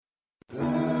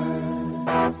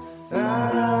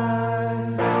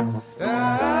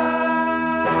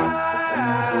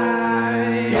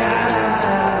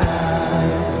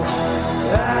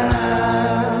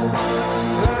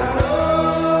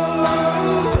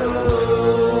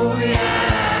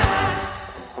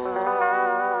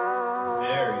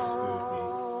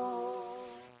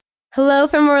Hello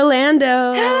from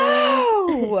Orlando.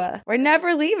 Hello. We're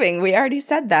never leaving. We already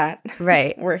said that.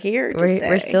 Right. We're here to stay.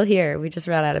 We're still here. We just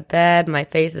ran out of bed. My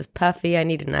face is puffy. I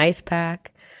need an ice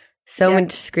pack. So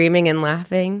much screaming and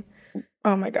laughing.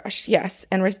 Oh my gosh, yes.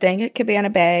 And we're staying at Cabana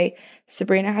Bay.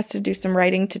 Sabrina has to do some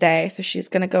writing today, so she's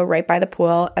going to go right by the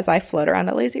pool as I float around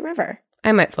the lazy river.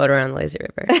 I might float around the lazy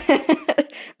river.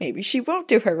 Maybe she won't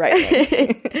do her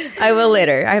writing. I will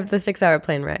later. I have the 6-hour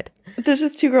plane ride. This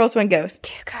is Two Girls, One Ghost.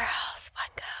 Two girls,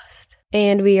 one ghost.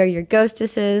 And we are your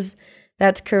ghostesses.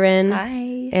 That's Corinne.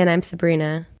 Hi. And I'm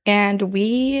Sabrina. And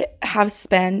we have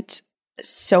spent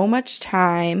so much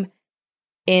time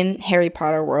in Harry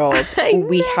Potter world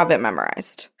we haven't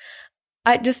memorized.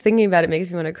 Just thinking about it makes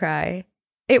me want to cry.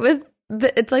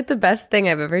 It's like the best thing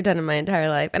I've ever done in my entire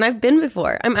life. And I've been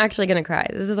before. I'm actually going to cry.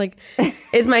 This is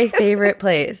it's my favorite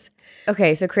place.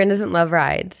 Okay, so Corinne doesn't love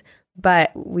rides,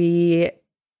 but we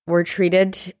were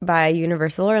treated by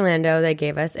Universal Orlando. They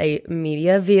gave us a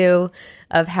media view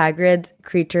of Hagrid's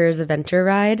Creatures Adventure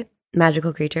ride,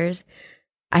 Magical Creatures.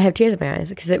 I have tears in my eyes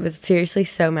because it was seriously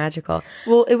so magical.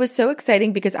 Well, it was so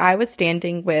exciting because I was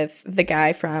standing with the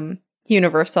guy from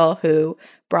Universal who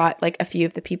brought a few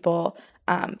of the people.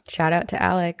 Shout out to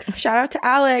Alex. Shout out to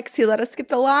Alex. He let us skip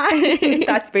the line.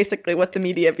 That's basically what the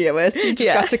media view is. You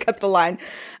just got to cut the line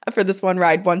for this one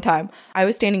ride one time. I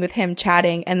was standing with him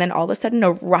chatting, and then all of a sudden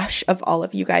a rush of all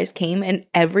of you guys came, and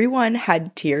everyone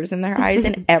had tears in their eyes,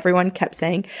 and everyone kept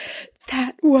saying,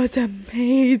 "That was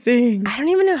amazing." I don't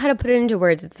even know how to put it into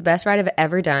words. It's the best ride I've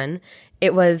ever done.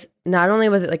 It was, not only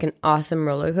was it an awesome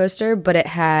roller coaster, but it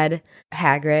had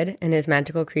Hagrid and his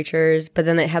magical creatures, but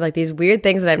then it had these weird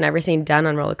things that I've never seen done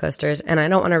on roller coasters, and I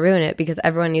don't want to ruin it because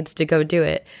everyone needs to go do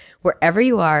it. Wherever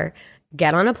you are,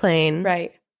 get on a plane.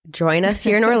 Right. Join us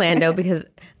here in Orlando because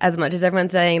as much as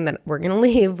everyone's saying that we're going to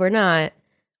leave, we're not.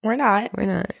 We're not. We're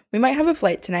not. We might have a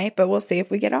flight tonight, but we'll see if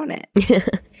we get on it.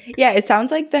 Yeah, it sounds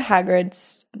like the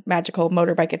Hagrid's Magical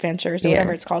Motorbike Adventures or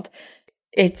whatever it's called.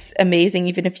 It's amazing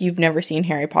even if you've never seen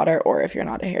Harry Potter or if you're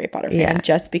not a Harry Potter fan,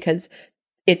 just because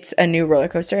it's a new roller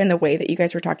coaster, and the way that you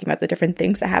guys were talking about the different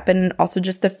things that happen, and also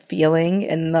just the feeling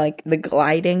and the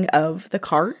gliding of the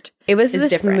cart. It was the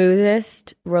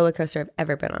smoothest roller coaster I've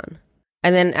ever been on.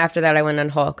 And then after that, I went on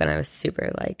Hulk, and I was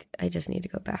super I just need to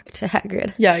go back to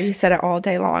Hagrid. Yeah, you said it all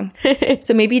day long.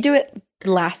 So maybe do it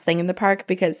last thing in the park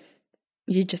because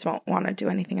you just won't want to do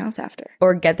anything else after.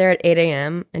 Or get there at 8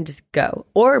 a.m. and just go.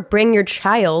 Or bring your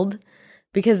child,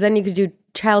 because then you could do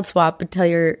child swap and tell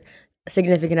your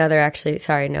significant other, actually,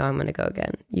 sorry, no, I'm going to go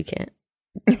again. You can't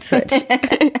switch.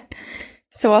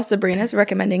 So while Sabrina's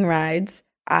recommending rides,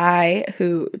 I'm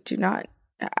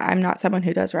not someone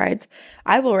who does rides.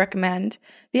 I will recommend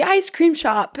the ice cream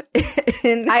shop.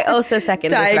 I also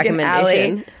second this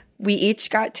recommendation. Alley. We each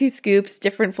got 2 scoops,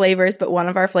 different flavors, but one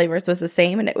of our flavors was the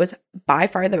same, and it was by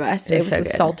far the best. It was a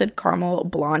salted caramel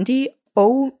blondie.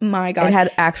 Oh my God. It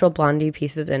had actual blondie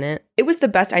pieces in it. It was the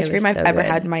best ice cream I've ever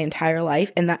had in my entire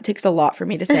life, and that takes a lot for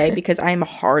me to say because I'm a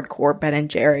hardcore Ben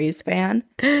and Jerry's fan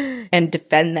and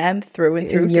defend them through and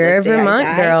through. You're a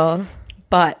Vermont girl.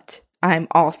 But I'm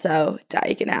also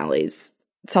Diagon Alley's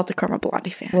salted caramel blondie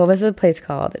fan. What was the place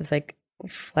called? It was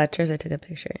Fletcher's. I took a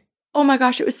picture. Oh my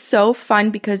gosh, it was so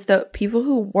fun because the people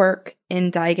who work in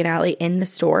Diagon Alley in the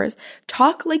stores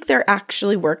talk like they're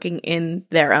actually working in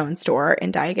their own store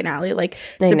in Diagon Alley.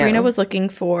 Sabrina was looking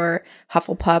for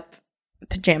Hufflepuff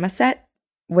pajama set.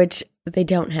 Which they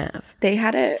don't have. They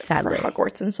had it sadly for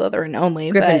Hogwarts and Slytherin only.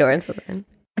 Gryffindor and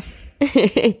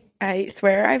Slytherin. I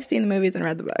swear I've seen the movies and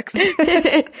read the books.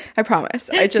 I promise.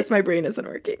 My brain isn't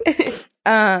working.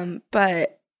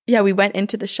 But yeah, we went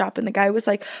into the shop and the guy was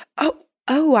like,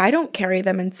 Oh, I don't carry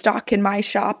them in stock in my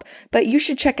shop, but you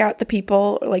should check out the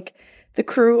people, the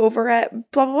crew over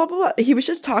at blah, blah, blah, blah. He was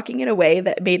just talking in a way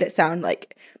that made it sound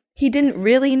like he didn't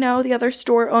really know the other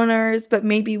store owners, but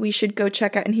maybe we should go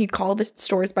check out. And he'd call the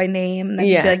stores by name. And then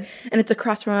he'd be and it's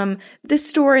across from this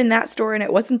store and that store. And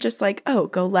it wasn't just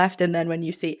go left. And then when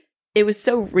you see, it was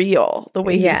so real the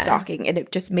way he was talking. And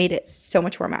it just made it so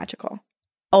much more magical.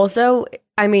 Also,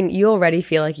 I mean, you already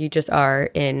feel like you just are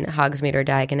in Hogsmeade or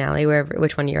Diagon Alley,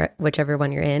 whichever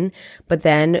one you're in. But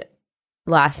then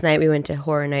last night we went to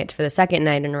Horror Nights for the second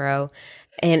night in a row,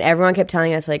 and everyone kept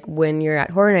telling us when you're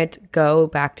at Horror Nights, go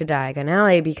back to Diagon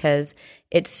Alley because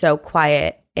it's so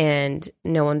quiet and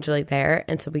no one's really there.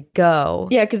 And so we go.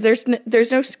 Yeah, because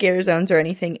there's no scare zones or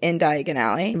anything in Diagon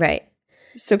Alley. Right.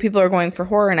 So people are going for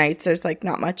horror nights. There's like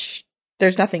not much.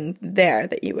 There's nothing there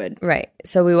that you would. Right.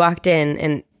 So we walked in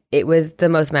and it was the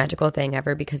most magical thing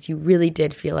ever because you really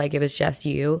did feel like it was just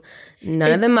you.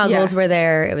 None of the muggles were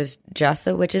there. It was just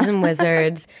the witches and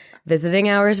wizards. Visiting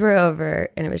hours were over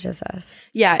and it was just us.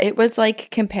 Yeah, it was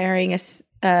like comparing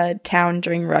a town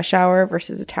during rush hour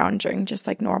versus a town during just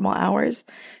like normal hours.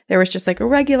 There was just like a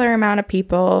regular amount of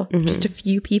people, just a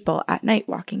few people at night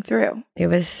walking through. It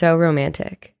was so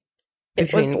romantic.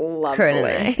 It was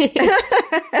lovely.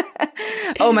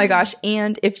 Oh my gosh.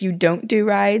 And if you don't do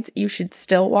rides, you should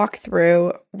still walk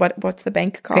through what's the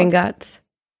bank called? Gringotts.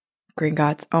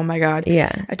 Gringotts. Oh my God.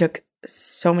 Yeah. I took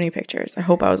so many pictures. I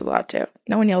hope I was allowed to.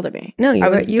 No one yelled at me. No, I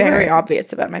was very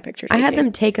obvious about my picture taking. I had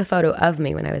them take a photo of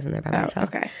me when I was in there by myself.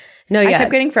 Okay. No, I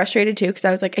kept getting frustrated too because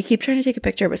I was like, I keep trying to take a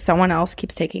picture, but someone else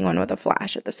keeps taking one with a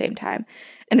flash at the same time.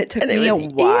 And it took me a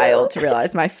while to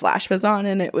realize my flash was on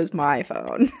and it was my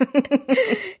phone.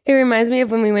 It reminds me of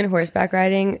when we went horseback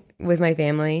riding with my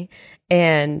family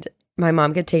and my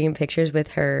mom kept taking pictures with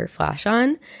her flash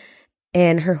on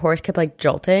and her horse kept like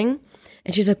jolting.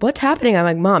 And she's like, what's happening? I'm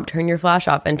like, Mom, turn your flash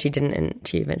off. And she didn't. And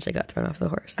she eventually got thrown off the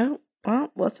horse. Oh,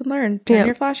 well, lesson learned. Turn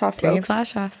your flash off, Turn folks. your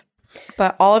flash off.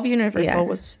 But all of Universal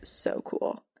was so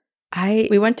cool.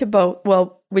 We went to both.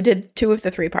 Well, we did 2 of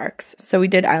the 3 parks. So we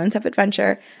did Islands of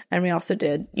Adventure and we also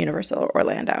did Universal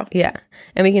Orlando. Yeah.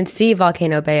 And we can see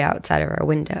Volcano Bay outside of our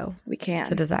window. We can.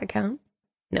 So does that count?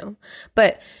 No.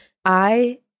 But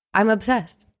I'm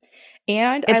obsessed.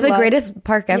 And it's the greatest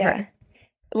park ever. Yeah.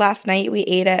 Last night we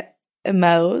ate at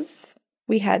Moe's.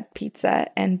 We had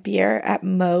pizza and beer at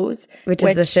Moe's. Which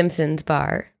is the Simpsons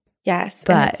bar. Yes.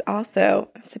 But and it's also,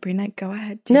 Sabrina, go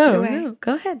ahead. No,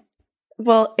 go ahead.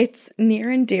 Well, it's near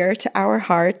and dear to our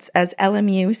hearts as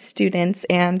LMU students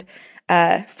and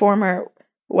former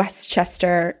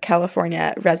Westchester,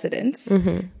 California residents,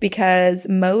 because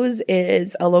Moe's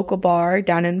is a local bar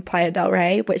down in Playa del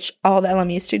Rey, which all the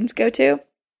LMU students go to.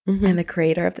 And the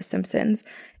creator of The Simpsons,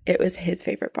 it was his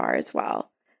favorite bar as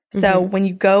well. So when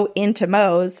you go into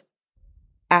Moe's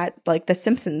at like the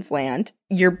Simpsons land,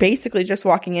 you're basically just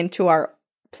walking into our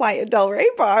Playa del Rey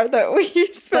bar that we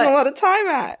spend a lot of time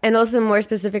at. And also more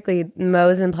specifically,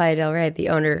 Moe's in Playa del Rey, the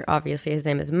owner, obviously his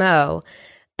name is Mo,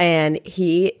 and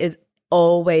he is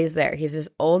always there. He's this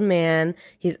old man.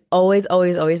 He's always,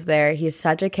 always, always there. He's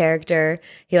such a character.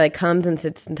 He like comes and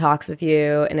sits and talks with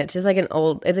you. And it's just like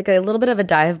it's like a little bit of a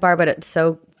dive bar, but it's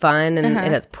so fun. And,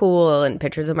 and it's pool and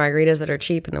pictures of margaritas that are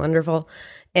cheap and wonderful.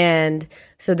 And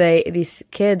so these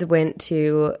kids went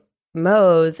to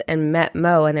Moe's and met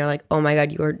Mo and they're like, oh my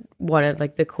God, you're one of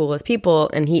like the coolest people.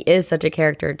 And he is such a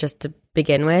character just to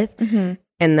begin with.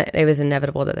 And it was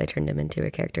inevitable that they turned him into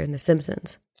a character in The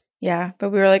Simpsons. Yeah, but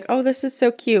we were like, oh, this is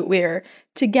so cute. We're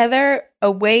together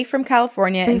away from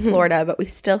California and Florida, but we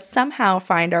still somehow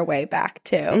find our way back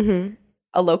to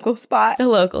a local spot. A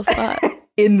local spot.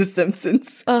 In The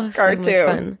Simpsons cartoon. So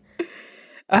much fun.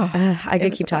 I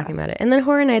could keep talking about it. And then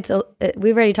Horror Nights,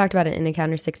 we've already talked about it in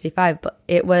Encounter 65, but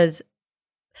it was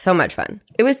so much fun.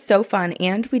 It was so fun.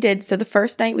 And so the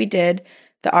first night we did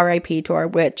the RIP tour,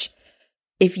 which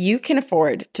if you can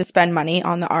afford to spend money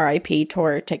on the RIP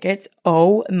tour tickets,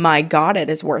 oh my God, it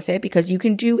is worth it because you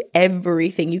can do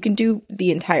everything. You can do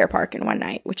the entire park in one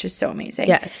night, which is so amazing.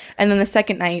 Yes. And then the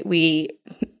second night we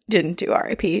didn't do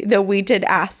RIP, though we did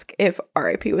ask if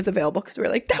RIP was available because we were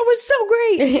like, that was so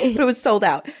great, but it was sold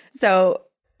out. So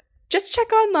just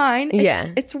check online.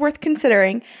 It's worth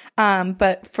considering.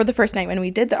 But for the first night when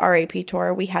we did the RIP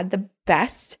tour, we had the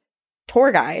best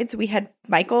tour guides. We had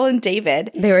Michael and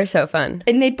David. They were so fun.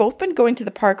 And they'd both been going to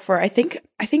the park for, I think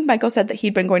Michael said that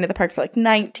he'd been going to the park for like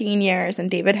 19 years and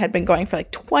David had been going for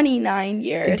like 29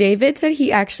 years. David said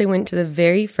he actually went to the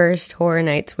very first Horror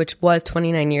Nights, which was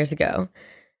 29 years ago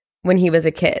when he was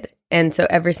a kid. And so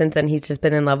ever since then, he's just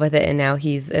been in love with it. And now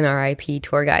he's an RIP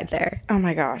tour guide there. Oh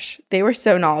my gosh. They were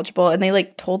so knowledgeable and they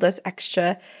like told us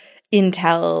extra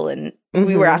intel and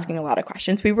we were asking a lot of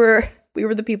questions. We were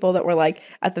the people that were like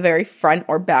at the very front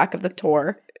or back of the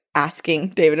tour asking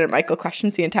David and Michael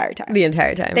questions the entire time.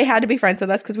 They had to be friends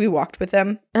with us because we walked with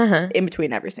them in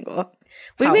between every single house.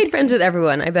 We made friends with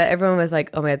everyone. I bet everyone was like,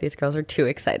 oh my God, these girls are too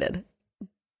excited.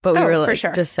 But we were like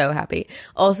just so happy.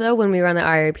 Also, when we were on the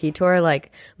RIP tour,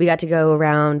 like we got to go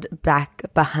around back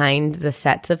behind the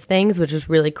sets of things, which was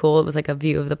really cool. It was like a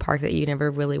view of the park that you never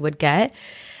really would get.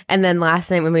 And then last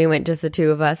night when we went, just the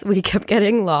two of us, we kept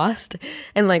getting lost.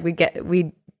 And like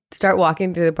we start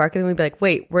walking through the park and then we'd be like,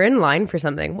 wait, we're in line for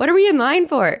something. What are we in line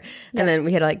for? And then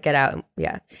we had to like get out.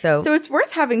 Yeah. So it's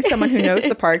worth having someone who knows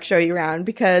the park show you around,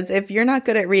 because if you're not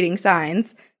good at reading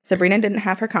signs, Sabrina didn't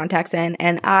have her contacts in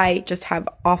and I just have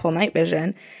awful night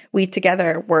vision. We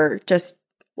together were just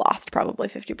lost probably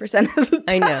 50% of the time.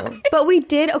 I know. But we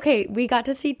did. Okay. We got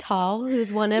to see Tal,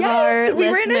 who's one of our we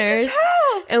listeners. ran into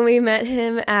Tal. And we met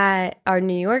him at our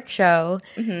New York show.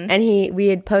 And we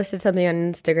had posted something on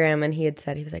Instagram and he had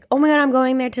said, he was like, oh my God, I'm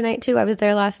going there tonight too. I was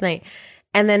there last night.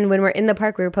 And then when we're in the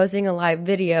park, we were posting a live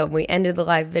video. We ended the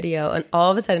live video and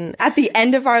all of a sudden, at the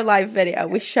end of our live video,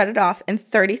 we shut it off and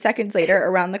 30 seconds later,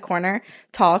 around the corner,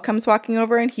 Tal comes walking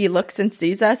over and he looks and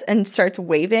sees us and starts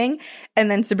waving. And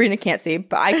then Sabrina can't see,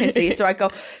 but I can see. So I go,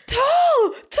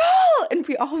 Tal! And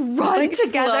we all run like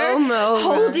together, slow-mo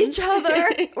hold run. each other.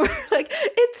 We're like,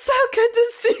 it's so good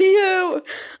to see you.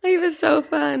 it was so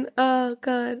fun. Oh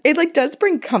God. It like does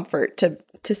bring comfort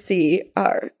to see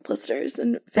our listeners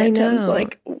and phantoms. know.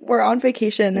 Like, we're on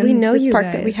vacation in We know this you park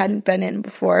that we guys. hadn't been in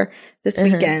before this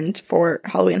weekend for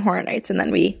Halloween Horror Nights, and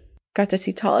then we got to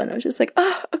see Tala, and I was just like,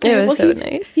 oh, okay, It was well, so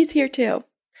nice. He's here too.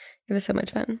 It was so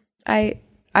much fun.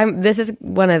 This is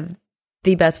one of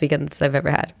the best weekends I've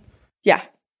ever had. Yeah,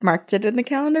 marked it in the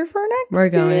calendar for next We're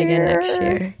going year. again next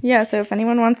year. Yeah, so if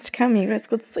anyone wants to come, you guys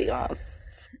could see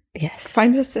us. Yes.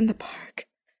 Find us in the park.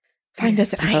 Find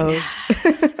us at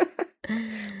Moe's.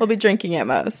 We'll be drinking at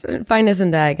Moe's. Find us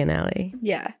in Diagon Alley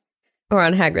Yeah. or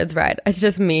on Hagrid's ride. It's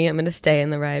just me. I'm going to stay in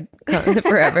the ride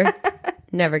forever.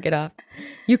 Never get off.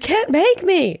 You can't make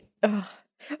me. Ugh.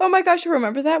 Oh my gosh,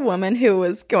 remember that woman who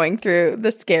was going through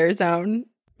the scare zone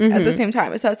at the same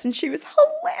time as us, and she was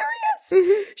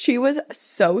hilarious. She was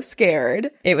so scared.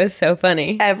 It was so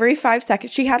funny. Every 5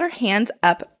 seconds, she had her hands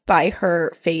up by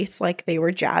her face like they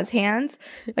were jazz hands,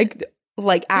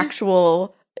 like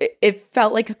actual. It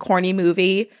felt like a corny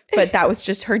movie, but that was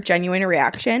just her genuine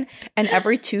reaction. And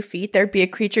every 2 feet, there'd be a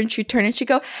creature, and she'd turn and she'd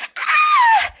go,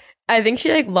 ah! I think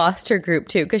she like lost her group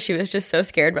too because she was just so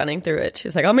scared running through it. She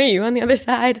was like, I'll meet you on the other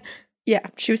side. Yeah,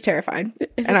 she was terrified.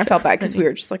 And I felt bad because we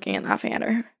were just looking and laughing at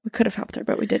her. We could have helped her,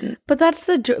 but we didn't. But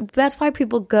that's why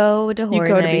people go to horror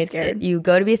go to be nights. scared. You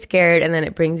go to be scared, and then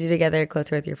it brings you together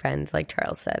closer with your friends, like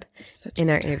Charles said Such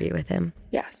in our interview with him.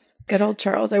 Yes. Good old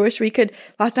Charles. I wish we could.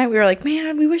 Last night we were like,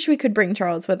 man, we wish we could bring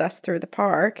Charles with us through the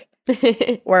park.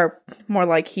 Or more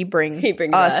like he brings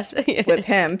us with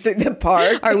him through the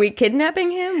park. Are we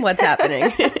kidnapping him? What's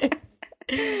happening?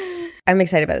 I'm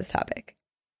excited about this topic.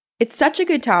 It's such a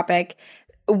good topic.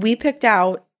 We picked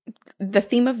out the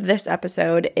theme of this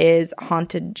episode is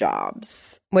haunted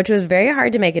jobs. Which was very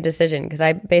hard to make a decision because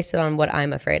I based it on what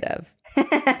I'm afraid of.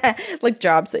 Like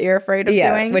jobs that you're afraid of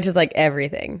doing. Which is like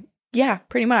everything. Yeah,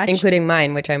 pretty much. Including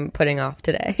mine, which I'm putting off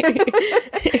today.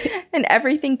 And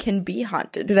everything can be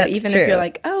haunted. So That's even true. if you're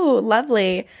like, oh,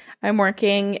 lovely, I'm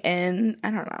working in,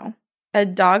 I don't know, a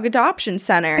dog adoption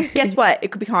center. Guess what?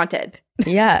 It could be haunted.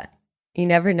 Yeah. You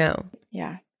never know.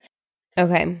 Yeah.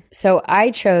 Okay. So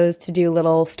I chose to do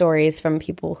little stories from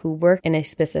people who work in a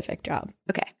specific job.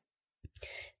 Okay.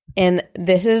 And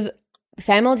this is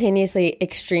simultaneously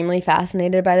extremely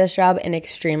fascinated by this job and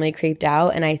extremely creeped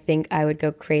out. And I think I would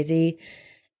go crazy.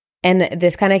 And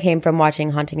this kind of came from watching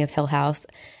Haunting of Hill House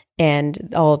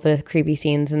and all the creepy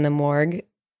scenes in the morgue.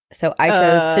 So I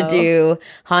chose to do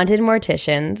haunted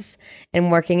morticians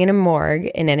and working in a morgue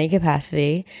in any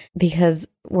capacity because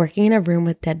working in a room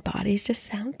with dead bodies just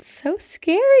sounds so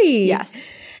scary. Yes.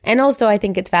 And also I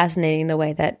think it's fascinating the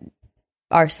way that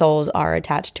our souls are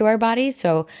attached to our bodies.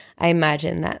 So I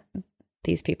imagine that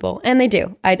these people, and they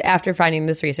do, after finding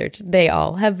this research, they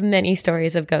all have many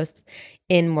stories of ghosts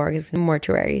in morgues and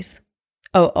mortuaries.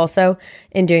 Oh, also,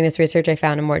 in doing this research, I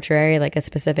found a mortuary, like a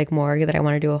specific morgue that I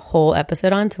want to do a whole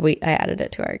episode on. So I added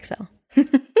it to our Excel.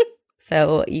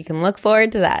 So you can look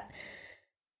forward to that.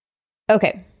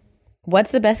 Okay.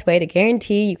 What's the best way to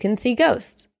guarantee you can see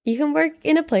ghosts? You can work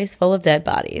in a place full of dead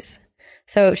bodies.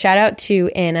 So shout out to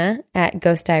Anna at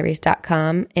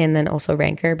ghostdiaries.com and then also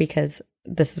Ranker because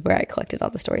this is where I collected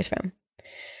all the stories from.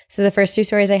 So the first two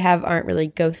stories I have aren't really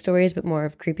ghost stories, but more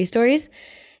of creepy stories.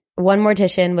 One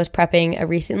mortician was prepping a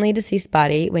recently deceased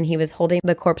body when he was holding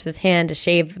the corpse's hand to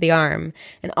shave the arm.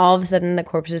 And all of a sudden, the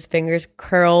corpse's fingers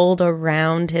curled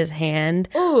around his hand,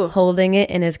 holding it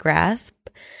in his grasp.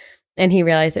 And he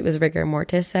realized it was rigor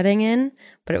mortis setting in.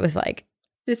 But it was like,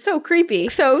 it's so creepy.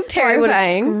 so terrifying. I would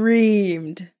have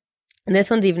screamed. And this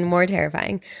one's even more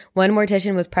terrifying. One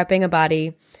mortician was prepping a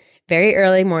body very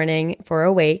early morning for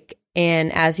a wake.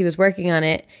 And as he was working on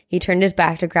it, he turned his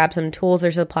back to grab some tools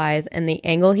or supplies, and the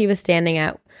angle he was standing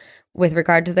at with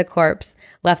regard to the corpse,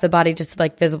 left the body just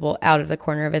like visible out of the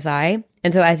corner of his eye.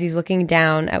 And so as he's looking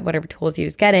down at whatever tools he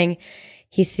was getting,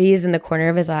 he sees in the corner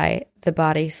of his eye the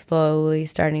body slowly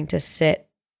starting to sit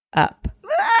up.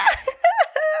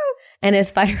 And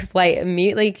his fight or flight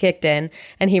immediately kicked in,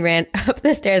 and he ran up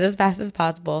the stairs as fast as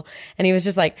possible. And he was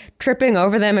just like tripping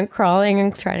over them and crawling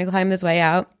and trying to climb his way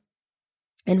out.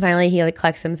 And finally he like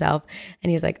collects himself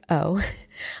and he's like, oh,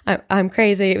 I'm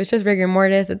crazy. It was just rigor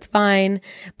mortis. It's fine.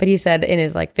 But he said in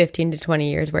his like 15 to 20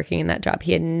 years working in that job,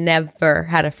 he had never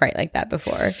had a fright like that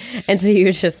before. And so he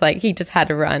was just like, he just had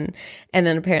to run. And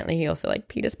then apparently he also like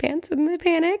peed his pants in the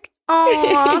panic.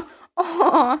 Aww.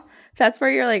 Aww. That's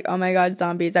where you're like, oh my God,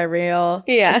 zombies are real.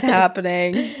 Yeah. It's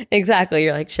happening. Exactly.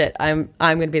 You're like, shit, I'm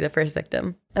going to be the first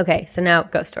victim. Okay, so now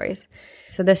ghost stories.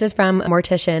 So this is from a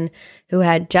mortician who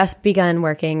had just begun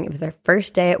working. It was their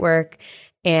first day at work.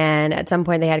 And at some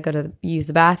point they had to go to use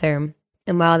the bathroom.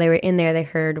 And while they were in there, they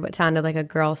heard what sounded like a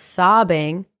girl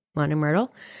sobbing, Monica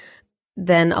Myrtle.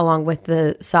 Then along with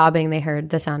the sobbing, they heard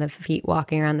the sound of feet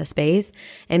walking around the space.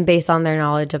 And based on their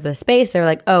knowledge of the space, they're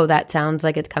like, oh, that sounds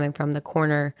like it's coming from the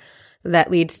corner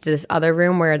that leads to this other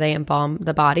room where they embalm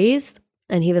the bodies.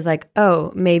 And he was like,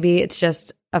 oh, maybe it's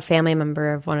just a family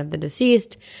member of one of the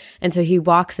deceased. And so he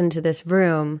walks into this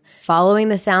room following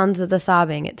the sounds of the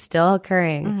sobbing. It's still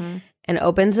occurring. And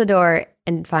opens the door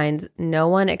and finds no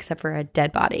one except for a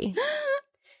dead body.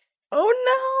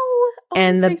 Oh no.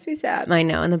 And this makes me sad. I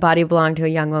know. And the body belonged to a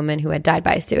young woman who had died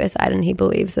by suicide. And he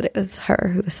believes that it was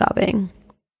her who was sobbing.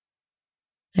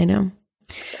 I know.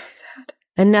 So sad.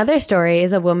 Another story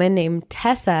is a woman named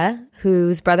Tessa,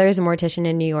 whose brother is a mortician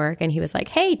in New York. And he was like,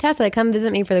 hey, Tessa, come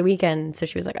visit me for the weekend. So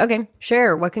she was like, okay,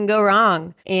 sure. What can go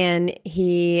wrong? And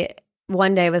he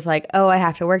one day was like, oh, I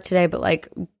have to work today, but like,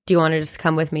 do you want to just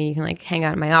come with me? You can like hang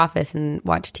out in my office and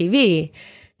watch TV.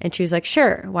 And she was like,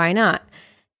 sure, why not?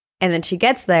 And then she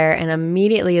gets there and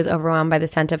immediately is overwhelmed by the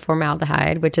scent of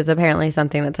formaldehyde, which is apparently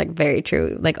something that's like very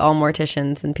true. Like all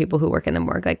morticians and people who work in the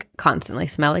morgue like constantly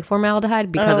smell like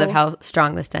formaldehyde because of how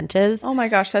strong the stench is. Oh my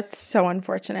gosh, that's so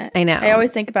unfortunate. I know. I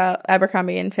always think about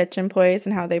Abercrombie and Fitch employees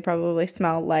and how they probably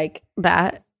smell like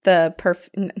that. The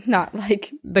not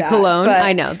like the that, cologne. but,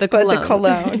 I know the cologne. But the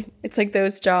cologne. It's like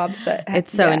those jobs that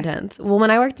it's so intense. Well,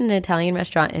 when I worked in an Italian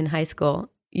restaurant in high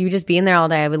school, you would just be in there all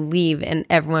day. I would leave and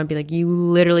everyone would be like, you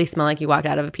literally smell like you walked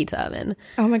out of a pizza oven.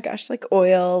 Oh my gosh, like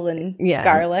oil and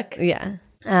garlic. Yeah.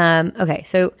 Okay,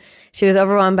 so she was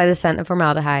overwhelmed by the scent of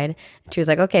formaldehyde. She was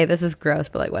like, okay, this is gross,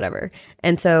 but like whatever.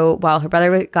 And so while her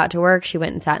brother got to work, she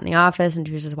went and sat in the office and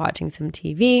she was just watching some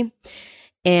TV.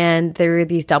 And there were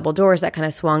these double doors that kind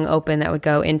of swung open that would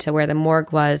go into where the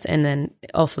morgue was and then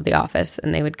also the office.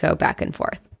 And they would go back and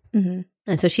forth. Mm-hmm.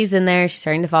 And so she's in there. She's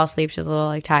starting to fall asleep. She's a little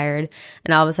like tired.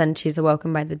 And all of a sudden she's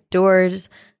awoken by the doors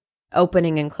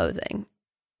opening and closing.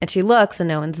 And she looks and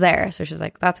no one's there. So she's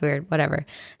like, that's weird, whatever.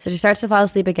 So she starts to fall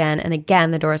asleep again. And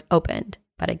again, the doors opened.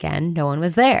 But again, no one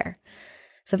was there.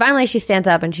 So finally she stands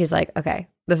up and she's like, okay,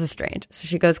 this is strange. So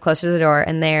she goes closer to the door.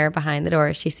 And there behind the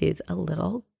door, she sees a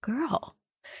little girl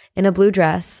in a blue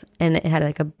dress, and it had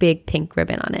like a big pink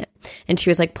ribbon on it. And she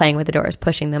was like playing with the doors,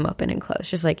 pushing them open and closed,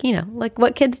 just like, you know, like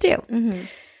what kids do. Mm-hmm.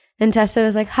 And Tessa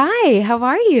was like, hi, how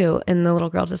are you? And the little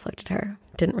girl just looked at her,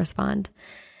 didn't respond.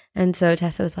 And so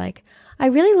Tessa was like, I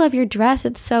really love your dress.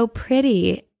 It's so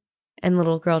pretty. And the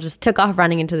little girl just took off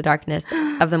running into the darkness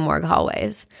of the morgue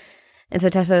hallways. And so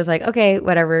Tessa was like, okay,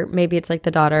 whatever. Maybe it's like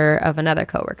the daughter of another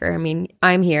coworker. I mean,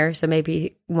 I'm here, so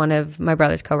maybe one of my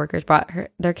brother's coworkers brought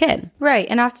their kid. Right.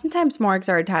 And oftentimes morgues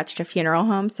are attached to funeral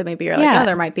homes. So maybe you're like, oh,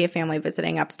 there might be a family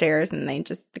visiting upstairs and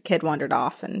the kid wandered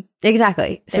off and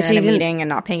exactly. So she in a meeting and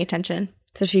not paying attention.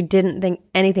 So she didn't think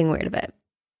anything weird of it.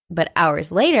 But hours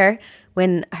later,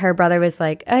 when her brother was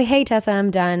like, oh, hey, Tessa,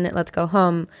 I'm done. Let's go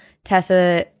home.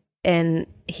 Tessa and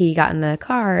he got in the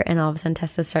car, and all of a sudden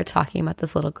Tessa starts talking about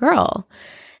this little girl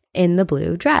in the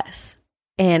blue dress.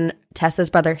 And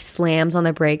Tessa's brother slams on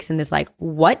the brakes and is like,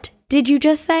 what did you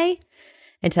just say?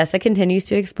 And Tessa continues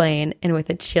to explain, and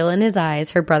with a chill in his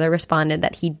eyes, her brother responded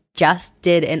that he just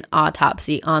did an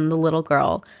autopsy on the little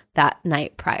girl that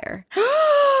night prior.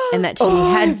 And that she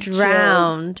had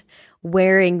drowned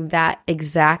wearing that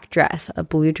exact dress, a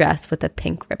blue dress with a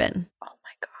pink ribbon. Oh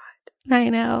my God. I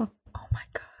know. Oh my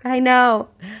God. I know.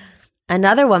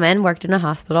 Another woman worked in a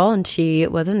hospital, and she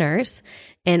was a nurse.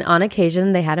 And on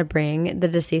occasion, they had to bring the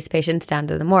deceased patients down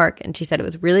to the morgue. And she said it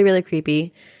was really, really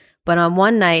creepy. But on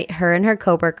one night, her and her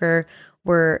coworker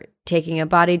were taking a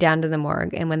body down to the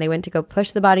morgue. And when they went to go push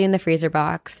the body in the freezer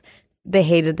box, they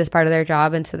hated this part of their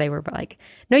job. And so they were like,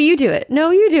 no, you do it. No,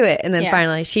 you do it. And then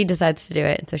finally she decides to do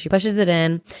it. And so she pushes it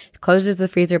in, closes the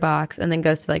freezer box, and then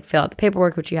goes to like fill out the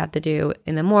paperwork, which you have to do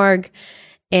in the morgue.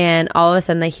 And all of a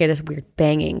sudden they hear this weird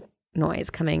banging noise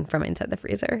coming from inside the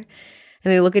freezer.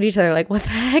 And they look at each other like, what the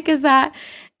heck is that?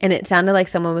 And it sounded like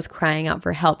someone was crying out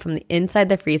for help from the inside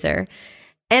the freezer.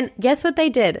 And guess what they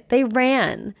did? They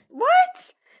ran.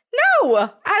 What? No. I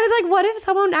was like, what if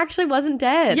someone actually wasn't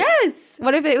dead? Yes.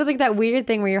 What if it was like that weird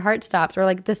thing where your heart stops, or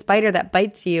like the spider that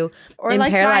bites you or and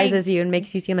like paralyzes you and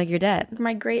makes you seem like you're dead?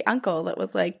 My great uncle that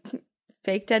was like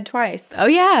fake dead twice. Oh,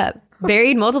 yeah.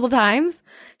 Buried multiple times.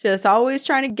 Just always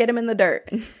trying to get him in the dirt.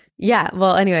 Yeah.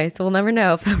 Well, anyway, so we'll never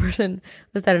know if that person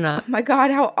was dead or not. Oh my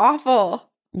God, how awful.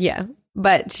 Yeah.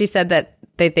 But she said that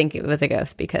they think it was a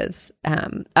ghost because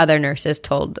other nurses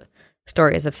told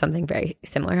stories of something very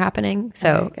similar happening.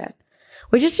 So,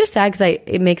 which is just sad because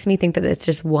it makes me think that it's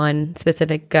just one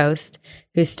specific ghost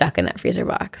who's stuck in that freezer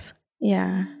box.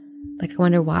 Yeah. Like, I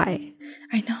wonder why.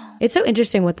 I know. It's so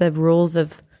interesting what the rules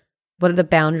of, what the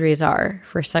boundaries are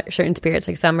for certain spirits.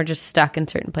 Like, some are just stuck in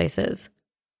certain places.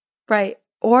 Right.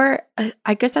 Or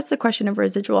I guess that's the question of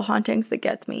residual hauntings that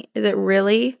gets me. Is it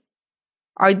really,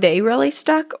 are they really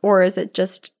stuck? Or is it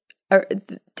just, or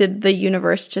did the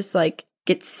universe just like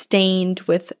get stained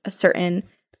with a certain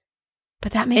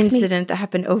incident that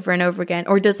happened over and over again?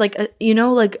 Or does like,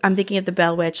 like I'm thinking of the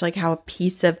Bell Witch, like how a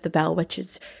piece of the Bell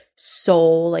Witch's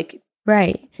soul like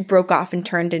broke off and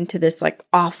turned into this like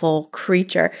awful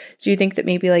creature. Do you think that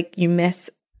maybe like you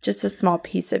miss just a small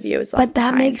piece of you is left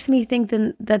behind? Makes me think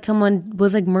then that someone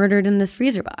was like murdered in this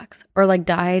freezer box or like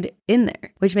died in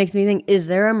there, which makes me think, is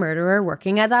there a murderer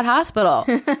working at that hospital?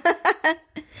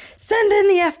 Send in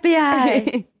the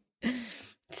FBI.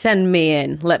 Send me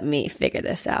in. Let me figure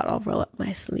this out. I'll roll up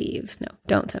my sleeves. No,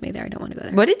 don't send me there. I don't want to go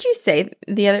there. What did you say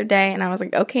the other day? And I was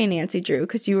like, okay, Nancy Drew,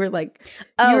 because you were like,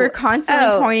 you were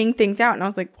constantly pointing things out. And I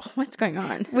was like, what's going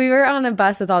on? We were on a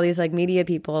bus with all these like media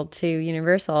people to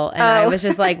Universal. And I was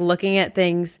just like looking at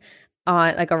things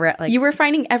on like you were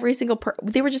finding every single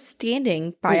they were just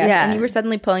standing by us. And you were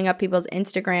suddenly pulling up people's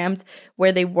Instagrams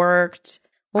where they worked.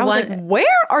 Well, I was like,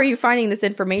 where are you finding this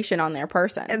information on their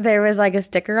person? There was like a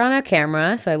sticker on a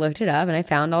camera, so I looked it up and I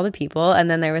found all the people.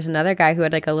 And then there was another guy who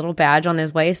had like a little badge on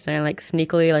his waist, and I like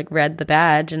sneakily like read the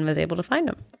badge and was able to find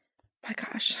him. My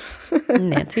gosh.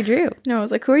 Nancy Drew. No, I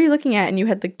was like, who are you looking at? And you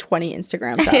had like 20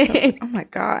 Instagrams up. I was like, oh my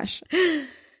gosh.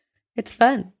 It's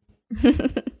fun.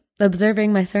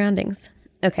 Observing my surroundings.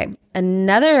 Okay.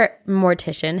 Another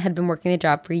mortician had been working the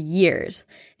job for years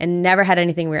and never had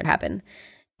anything weird happen.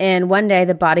 And one day,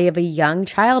 the body of a young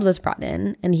child was brought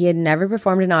in, and he had never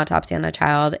performed an autopsy on a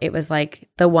child. It was like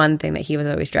the one thing that he was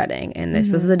always dreading. And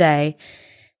this was the day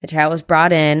the child was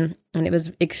brought in, and it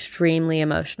was extremely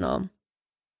emotional.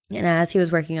 And as he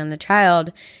was working on the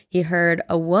child, he heard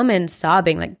a woman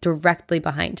sobbing like directly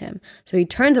behind him. So he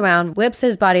turns around, whips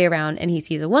his body around, and he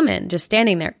sees a woman just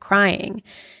standing there crying.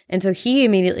 And so he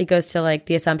immediately goes to like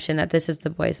the assumption that this is the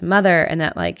boy's mother, and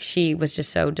that like she was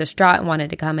just so distraught and wanted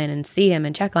to come in and see him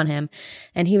and check on him.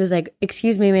 And he was like,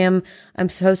 "Excuse me, ma'am, I'm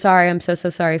so sorry. I'm so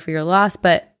sorry for your loss,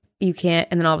 but you can't."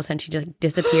 And then all of a sudden she just like,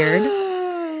 disappeared.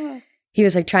 He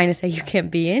was like trying to say, "You can't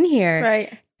be in here."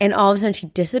 Right. And all of a sudden she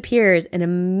disappears. And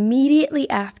immediately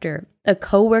after, a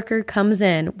coworker comes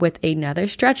in with another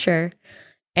stretcher,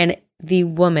 and the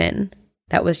woman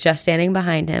that was just standing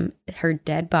behind him, her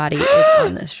dead body is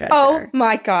on the stretcher. Oh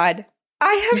my God.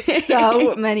 I have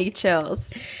so many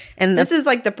chills. And this is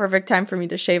like the perfect time for me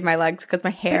to shave my legs because my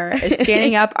hair is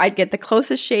standing up. I'd get the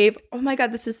closest shave. Oh my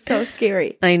God, this is so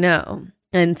scary. I know.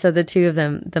 And so the two of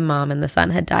them, the mom and the son,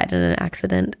 had died in an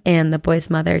accident, and the boy's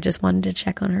mother just wanted to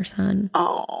check on her son.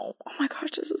 Oh my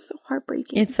gosh, this is so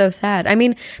heartbreaking. It's so sad. I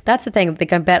mean, that's the thing.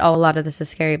 Like, I bet a lot of this is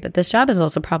scary, but this job is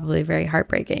also probably very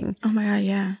heartbreaking. Oh my God,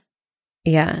 yeah.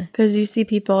 Yeah. Because you see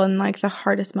people in like the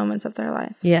hardest moments of their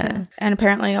life. Yeah. Too. And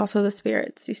apparently also the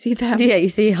spirits. You see them. Yeah, you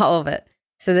see all of it.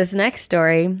 So this next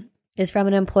story is from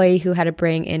an employee who had to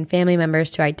bring in family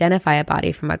members to identify a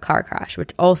body from a car crash,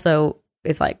 which also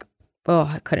is like,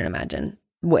 oh, I couldn't imagine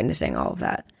witnessing all of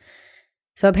that.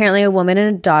 So apparently a woman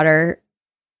and her daughter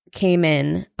came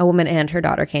in,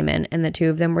 and the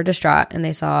two of them were distraught, and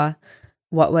they saw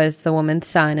what was the woman's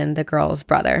son and the girl's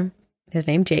brother. His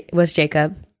name was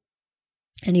Jacob.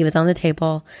 And he was on the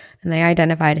table, and they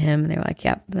identified him, and they were like,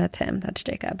 yep, that's him. That's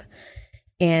Jacob.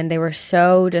 And they were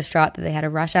so distraught that they had to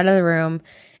rush out of the room,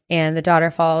 and the daughter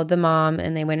followed the mom,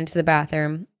 and they went into the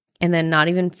bathroom. And then not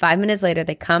even 5 minutes later,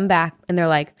 they come back, and they're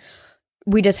like,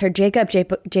 we just heard Jacob.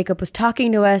 Jacob was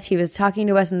talking to us. He was talking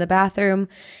to us in the bathroom,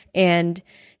 and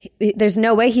there's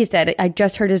no way he's dead. I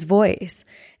just heard his voice.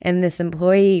 And this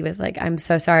employee was like, I'm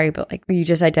so sorry, but like, you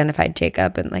just identified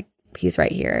Jacob, and like, he's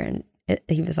right here. And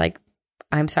he was like,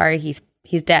 I'm sorry, he's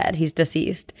dead. He's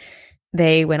deceased.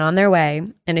 They went on their way,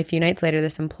 and a few nights later,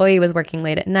 this employee was working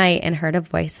late at night and heard a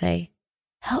voice say,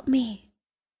 "Help me,"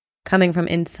 coming from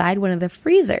inside one of the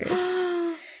freezers.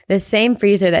 The same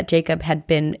freezer that Jacob had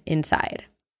been inside.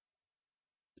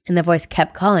 And the voice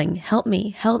kept calling, "Help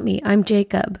me, I'm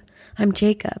Jacob,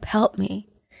 help me."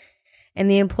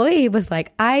 And the employee was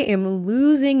like, I am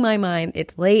losing my mind.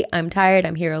 It's late, I'm tired,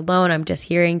 I'm here alone, I'm just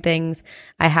hearing things.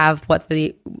 I have what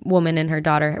the woman and her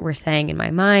daughter were saying in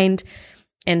my mind.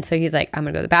 And so he's like, I'm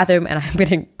going to go to the bathroom and I'm going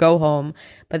to go home.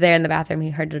 But there in the bathroom,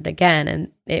 he heard it again,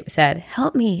 and it said,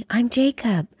 "Help me, I'm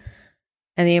Jacob."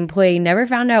 And the employee never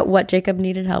found out what Jacob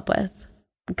needed help with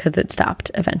because it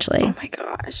stopped eventually. Oh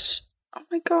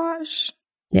my gosh.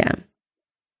 Yeah.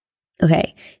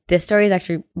 Okay. This story is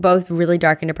actually both really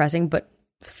dark and depressing, but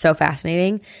so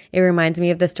fascinating. It reminds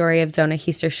me of the story of Zona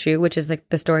Heaster-Shue, which is like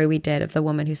the story we did of the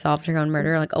woman who solved her own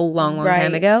murder like a long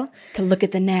time ago. To look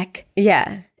at the neck.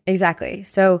 Yeah, exactly.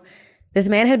 So this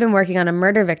man had been working on a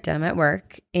murder victim at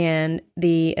work, and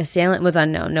the assailant was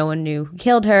unknown. No one knew who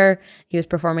killed her. He was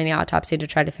performing the autopsy to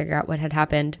try to figure out what had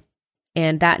happened.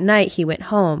 And that night he went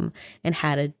home and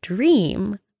had a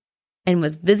dream and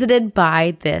was visited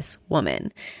by this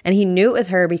woman. And he knew it was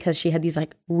her because she had these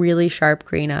like really sharp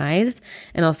green eyes.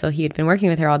 And also he had been working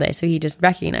with her all day, so he just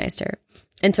recognized her.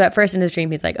 And so at first in his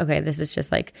dream, he's like, okay, this is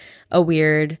just like a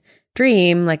weird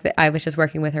dream. Like I was just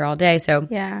working with her all day. So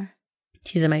yeah,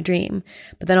 she's in my dream.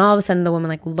 But then all of a sudden the woman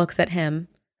like looks at him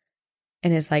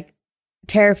and is like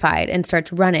terrified and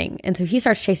starts running. And so he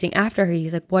starts chasing after her.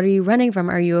 He's like, "What are you running from?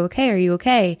 Are you okay? Are you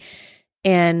okay?"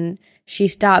 And she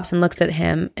stops and looks at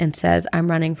him and says, "I'm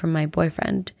running from my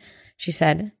boyfriend." She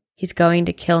said, "He's going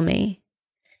to kill me."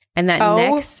 And that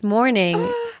next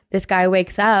morning, this guy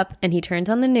wakes up and he turns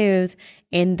on the news,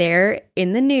 and there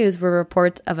in the news were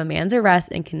reports of a man's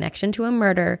arrest in connection to a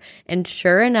murder. And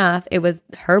sure enough, it was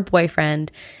her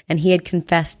boyfriend, and he had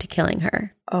confessed to killing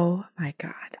her. Oh my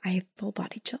God. I have full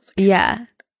body chills again. Yeah.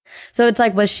 So it's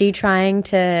like, was she trying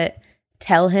to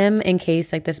tell him in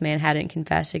case like this man hadn't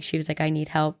confessed? Like she was like, I need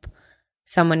help.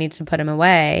 Someone needs to put him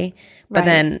away. But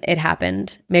then it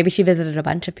happened. Maybe she visited a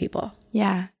bunch of people.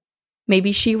 Yeah.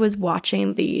 Maybe she was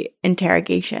watching the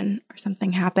interrogation or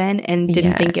something happen and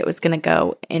didn't think it was going to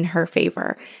go in her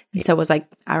favor. And so was like,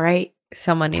 all right,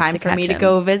 someone needs time to for me him. to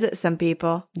go visit some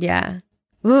people. Yeah.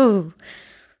 Ooh.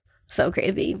 So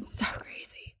crazy. So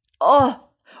crazy. Oh.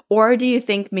 Or do you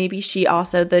think maybe she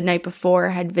also the night before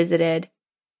had visited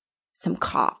some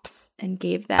cops and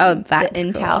gave them the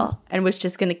intel and was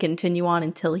just going to continue on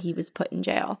until he was put in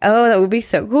jail? Oh, that would be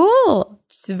so cool.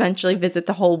 Just eventually visit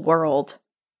the whole world.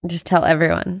 Just tell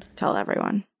everyone. Tell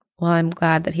everyone. Well, I'm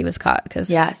glad that he was caught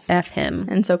because F him.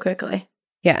 And so quickly.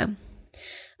 Yeah.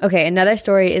 Okay, another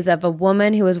story is of a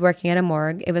woman who was working at a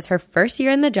morgue. It was her first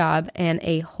year in the job, and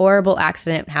a horrible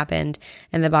accident happened,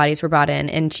 and the bodies were brought in,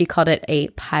 and she called it a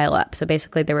pileup. So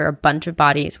basically, there were a bunch of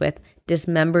bodies with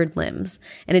dismembered limbs,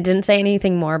 and it didn't say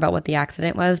anything more about what the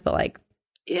accident was, but like,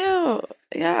 ew,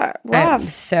 yeah, rough. I'm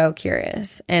so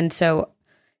curious. And so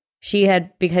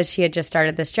because she had just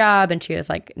started this job and she was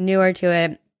like newer to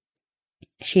it,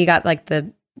 she got like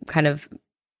the kind of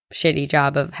shitty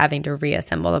job of having to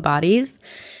reassemble the bodies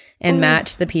and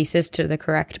match the pieces to the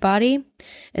correct body.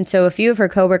 And so a few of her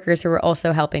coworkers who were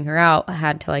also helping her out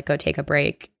had to like go take a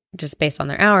break just based on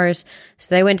their hours.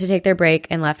 So they went to take their break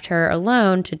and left her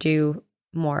alone to do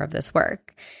more of this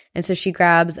work. And so she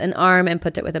grabs an arm and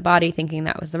puts it with a body, thinking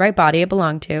that was the right body it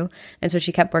belonged to. And so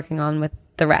she kept working on with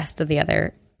the rest of the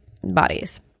other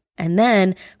bodies. And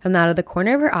then from out of the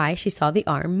corner of her eye, she saw the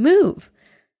arm move.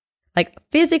 Like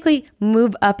physically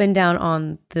move up and down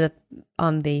on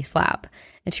the slab.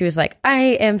 And she was like,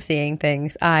 I am seeing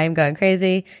things. I'm going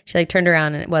crazy. She like turned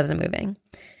around and it wasn't moving.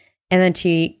 And then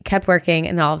she kept working,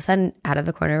 and then all of a sudden, out of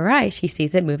the corner of her eye, she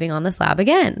sees it moving on the slab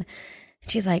again. And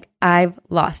she's like, I've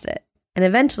lost it. And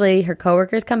eventually her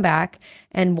coworkers come back,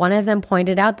 and one of them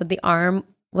pointed out that the arm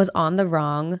was on the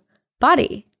wrong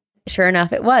body. Sure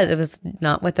enough, it was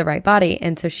not with the right body.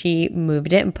 And so she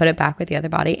moved it and put it back with the other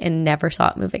body and never saw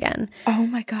it move again. Oh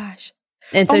my gosh.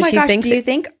 And so she thinks, do you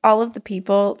think all of the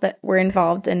people that were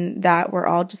involved in that were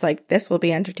all just like, this will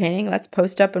be entertaining, let's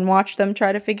post up and watch them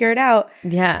try to figure it out?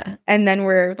 Yeah. And then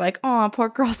we're like, oh, poor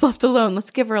girl's left alone.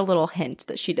 Let's give her a little hint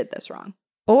that she did this wrong.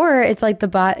 Or it's like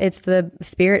it's the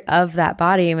spirit of that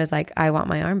body and was like, I want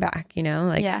my arm back,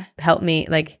 like, help me,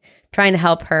 like trying to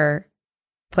help her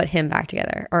put him back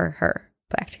together or her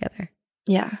back together.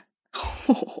 Yeah.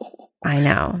 I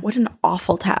know. What an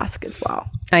awful task as well.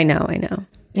 I know. And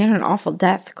an awful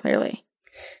death, clearly.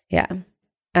 Yeah.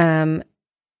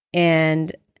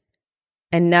 And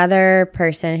another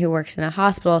person who works in a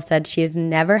hospital said she has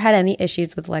never had any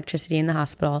issues with electricity in the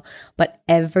hospital, but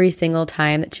every single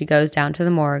time that she goes down to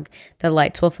the morgue, the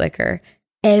lights will flicker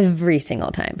every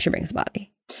single time she brings a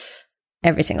body.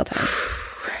 Every single time.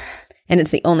 And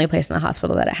it's the only place in the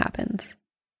hospital that it happens.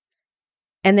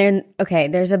 And then, okay,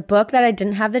 there's a book that I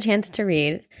didn't have the chance to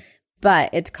read, but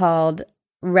it's called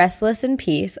Restless in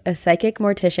Peace, A Psychic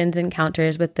Mortician's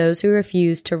Encounters with Those Who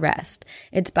Refuse to Rest.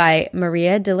 It's by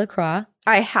Maria Delacroix.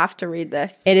 I have to read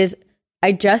this. It is.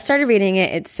 I just started reading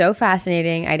it. It's so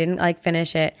fascinating. I didn't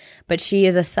finish it, but she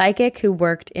is a psychic who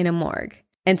worked in a morgue.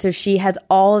 And so she has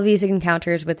all of these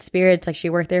encounters with spirits. Like she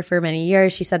worked there for many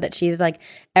years. She said that she's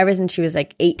ever since she was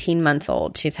 18 months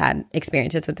old, she's had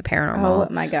experiences with the paranormal.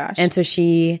 Oh my gosh. And so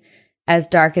she, as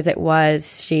dark as it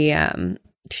was, she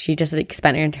just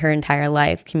spent her entire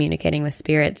life communicating with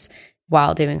spirits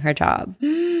while doing her job.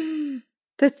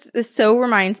 This so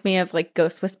reminds me of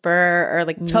Ghost Whisperer or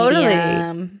Totally.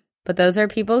 Medium. But those are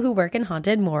people who work in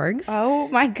haunted morgues. Oh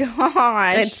my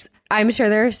gosh. I'm sure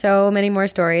there are so many more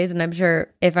stories, and I'm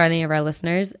sure if any of our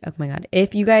listeners, oh my God,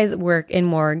 if you guys work in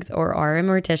morgues or are a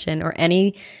mortician or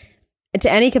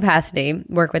to any capacity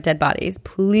work with dead bodies,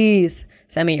 please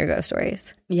send me your ghost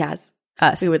stories. Yes.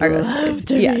 We would love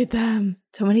to read them.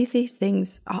 So many of these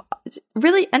things,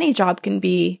 really any job can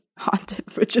be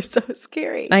haunted, which is so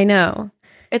scary. I know.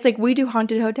 It's we do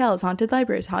haunted hotels, haunted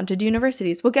libraries, haunted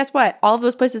universities. Well, guess what? All of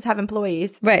those places have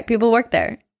employees. Right. People work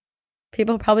there.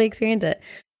 People probably experience it.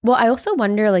 Well, I also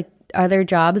wonder, are there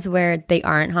jobs where they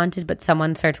aren't haunted, but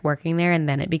someone starts working there and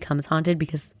then it becomes haunted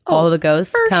because all the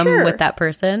ghosts come with that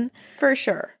person? For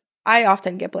sure. I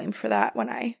often get blamed for that when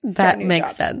I start new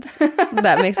jobs. Sense.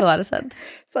 That makes a lot of sense.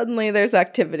 Suddenly there's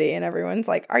activity and everyone's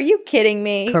like, are you kidding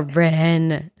me?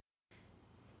 Corinne.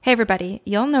 Hey everybody,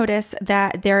 you'll notice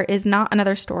that there is not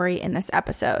another story in this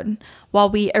episode.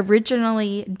 While we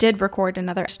originally did record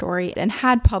another story and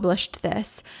had published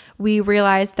this, we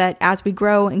realized that as we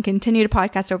grow and continue to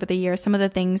podcast over the years, some of the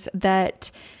things that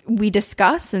we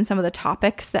discuss and some of the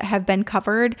topics that have been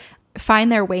covered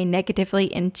find their way negatively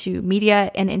into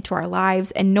media and into our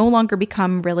lives and no longer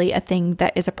become really a thing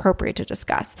that is appropriate to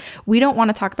discuss. We don't want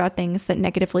to talk about things that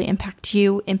negatively impact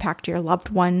you, impact your loved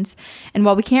ones. And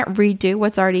while we can't redo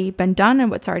what's already been done and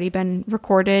what's already been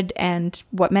recorded and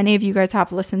what many of you guys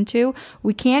have listened to,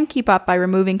 we can keep up by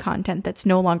removing content that's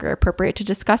no longer appropriate to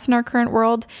discuss in our current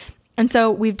world. And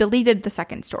so we've deleted the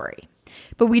second story.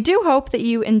 But we do hope that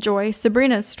you enjoy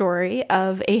Sabrina's story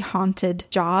of a haunted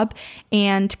job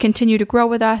and continue to grow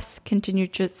with us, continue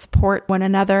to support one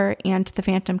another and the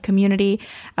Phantom community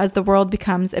as the world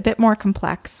becomes a bit more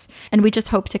complex. And we just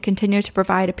hope to continue to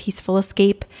provide a peaceful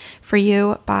escape for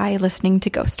you by listening to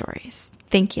ghost stories.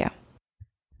 Thank you.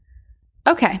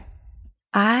 Okay.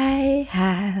 I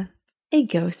have a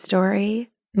ghost story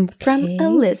from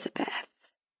Elizabeth.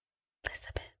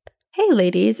 Hey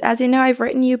ladies, as you know, I've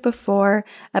written you before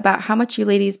about how much you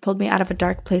ladies pulled me out of a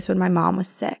dark place when my mom was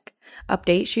sick.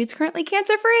 Update, she's currently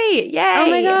cancer-free. Yay! Oh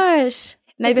my gosh.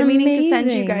 And I've been meaning to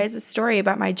send you guys a story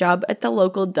about my job at the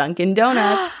local Dunkin'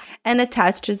 Donuts and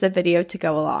attached is a video to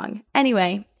go along.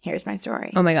 Anyway, here's my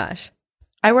story. Oh my gosh.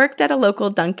 I worked at a local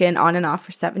Dunkin' on and off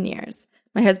for 7 years.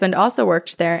 My husband also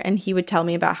worked there, and he would tell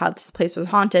me about how this place was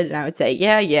haunted, and I would say,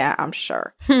 yeah, I'm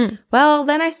sure. Well,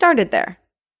 then I started there.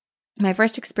 My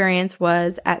first experience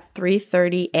was at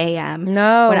 3:30 a.m. when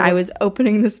I was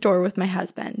opening the store with my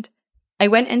husband. I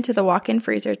went into the walk-in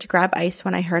freezer to grab ice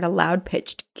when I heard a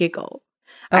loud-pitched giggle.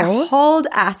 I hauled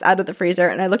ass out of the freezer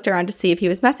and I looked around to see if he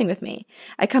was messing with me.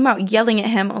 I come out yelling at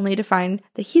him only to find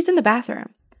that he's in the bathroom.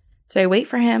 So I wait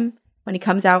for him. When he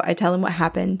comes out, I tell him what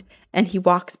happened and he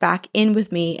walks back in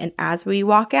with me. And as we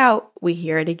walk out, we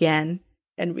hear it again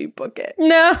and we book it.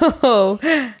 No.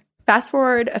 Fast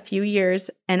forward a few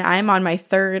years and I'm on my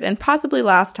third and possibly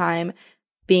last time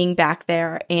being back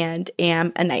there and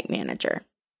am a night manager.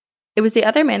 It was the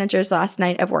other manager's last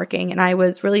night of working and I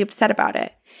was really upset about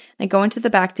it. I go into the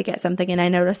back to get something and I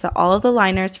notice that all of the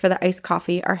liners for the iced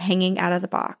coffee are hanging out of the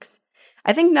box.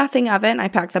 I think nothing of it and I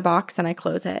pack the box and I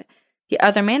close it. The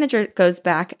other manager goes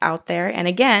back out there and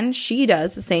again, she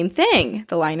does the same thing.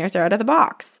 The liners are out of the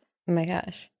box. Oh my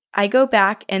gosh. I go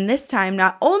back and this time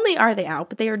not only are they out,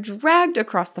 but they are dragged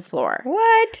across the floor.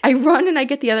 What? I run and I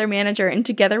get the other manager and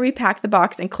together we pack the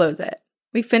box and close it.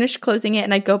 We finish closing it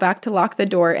and I go back to lock the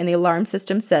door and the alarm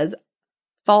system says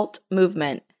fault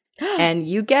movement. And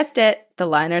you guessed it, the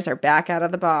liners are back out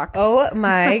of the box. Oh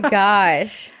my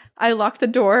gosh. I lock the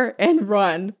door and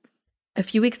run. A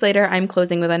few weeks later, I'm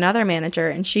closing with another manager,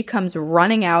 and she comes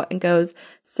running out and goes,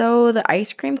 "So the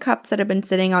ice cream cups that have been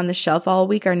sitting on the shelf all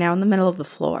week are now in the middle of the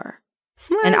floor."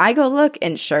 And I go look,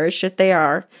 and sure as shit they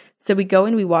are. So we go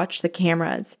and we watch the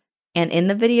cameras. And in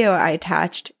the video I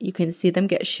attached, you can see them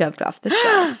get shoved off the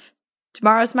shelf.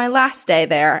 Tomorrow's my last day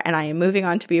there, and I am moving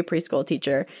on to be a preschool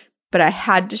teacher. But I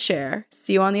had to share.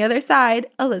 See you on the other side,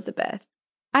 Elizabeth.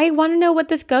 I want to know what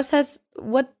this ghost has.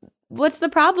 What's the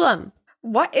problem?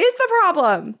 What is the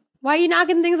problem? Why are you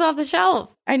knocking things off the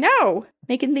shelf? I know.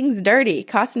 Making things dirty,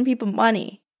 costing people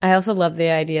money. I also love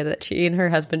the idea that she and her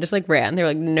husband just like ran. They were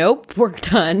like, nope, we're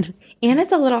done. And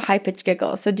it's a little high-pitched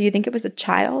giggle. So do you think it was a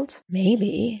child?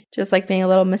 Maybe. Just like being a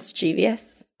little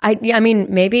mischievous? I mean,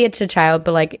 maybe it's a child,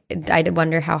 but like I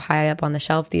wonder how high up on the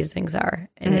shelf these things are.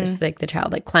 And it's like the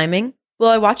child like climbing.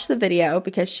 Well, I watched the video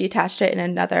because she attached it in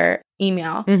another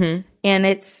email. Mm-hmm.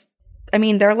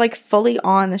 And they're like fully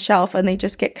on the shelf and they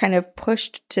just get kind of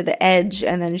pushed to the edge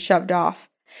and then shoved off.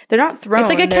 They're not thrown. It's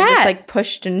like a they're cat. Just like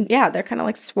pushed and they're kind of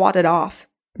like swatted off.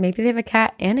 Maybe they have a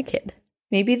cat and a kid.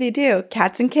 Maybe they do.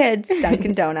 Cats and kids,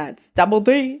 Dunkin' Donuts, Double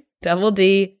D. Double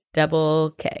D,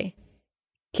 double K.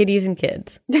 Kitties and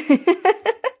kids.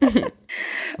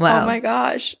 Wow. Oh my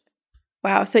gosh.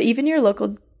 Wow. So even your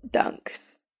local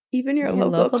Dunks, even your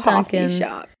local coffee Dunkin'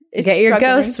 shop is Get your struggling.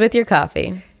 ghosts with your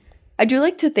coffee. I do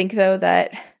like to think, though,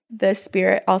 that the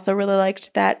spirit also really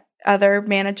liked that other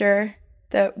manager,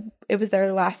 that it was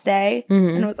their last day.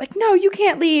 Mm-hmm. And it was like, no, you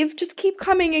can't leave. Just keep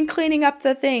coming and cleaning up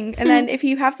the thing. And then if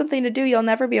you have something to do, you'll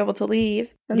never be able to leave.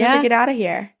 You'll never get out of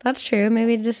here. That's true.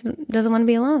 Maybe it just doesn't want to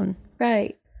be alone.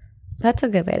 Right. That's a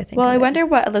good way to think Well, of it. I wonder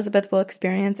what Elizabeth will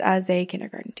experience as a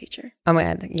kindergarten teacher. Oh my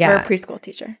God. Yeah. Or a preschool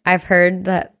teacher. I've heard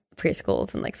that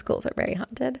preschools and like schools are very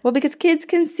haunted. Well, because kids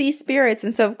can see spirits.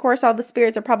 And so, of course, all the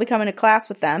spirits are probably coming to class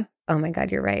with them. Oh my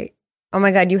God, you're right. Oh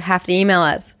my God, you have to email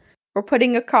us. We're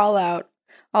putting a call out.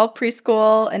 All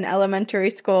preschool and elementary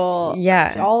school.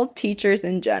 Yeah. All teachers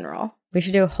in general. We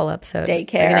should do a whole episode.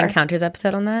 Daycare. Like an encounters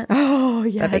episode on that. Oh,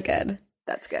 yes. That'd be good.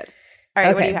 That's good. All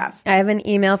right, okay. What do you have? I have an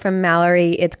email from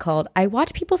Mallory. It's called, I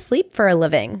watch people sleep for a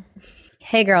living.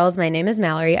 Hey girls, my name is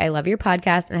Mallory. I love your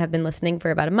podcast and have been listening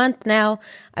for about a month now.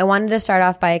 I wanted to start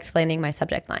off by explaining my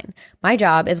subject line. My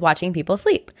job is watching people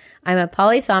sleep. I'm a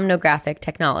polysomnographic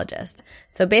technologist.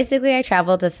 So basically I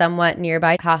travel to somewhat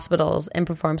nearby hospitals and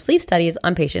perform sleep studies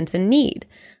on patients in need.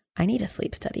 I need a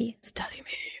sleep study. Study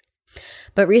me.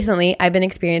 But recently I've been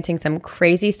experiencing some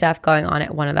crazy stuff going on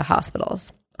at one of the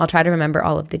hospitals. I'll try to remember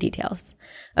all of the details.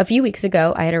 A few weeks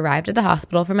ago, I had arrived at the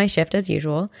hospital for my shift as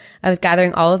usual. I was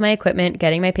gathering all of my equipment,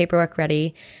 getting my paperwork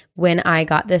ready, when I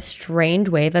got this strange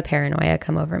wave of paranoia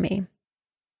come over me.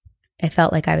 I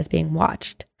felt like I was being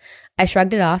watched. I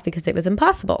shrugged it off because it was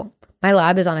impossible. My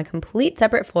lab is on a complete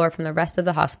separate floor from the rest of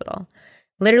the hospital.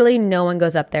 Literally no one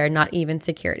goes up there, not even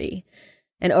security.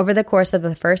 And over the course of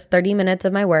the first 30 minutes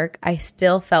of my work, I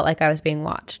still felt like I was being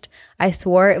watched. I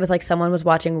swore it was like someone was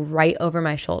watching right over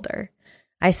my shoulder.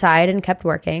 I sighed and kept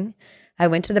working. I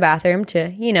went to the bathroom to,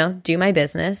 do my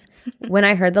business when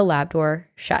I heard the lab door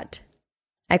shut.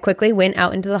 I quickly went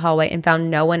out into the hallway and found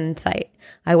no one in sight.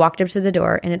 I walked up to the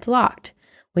door and it's locked.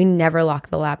 We never lock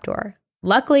the lab door.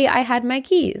 Luckily, I had my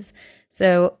keys.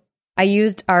 So I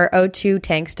used our O2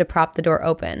 tanks to prop the door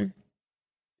open.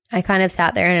 I kind of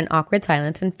sat there in an awkward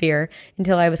silence and fear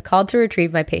until I was called to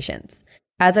retrieve my patients.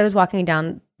 As I was walking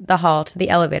down the hall to the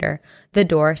elevator, the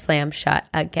door slammed shut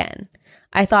again.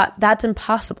 I thought, that's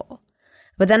impossible.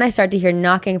 But then I started to hear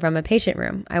knocking from a patient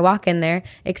room. I walk in there,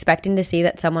 expecting to see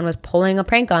that someone was pulling a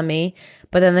prank on me,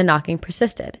 but then the knocking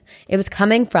persisted. It was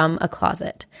coming from a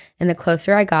closet, and the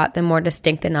closer I got, the more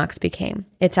distinct the knocks became.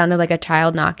 It sounded like a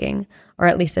child knocking, or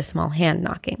at least a small hand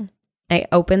knocking. I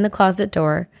opened the closet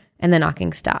door, and the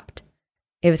knocking stopped.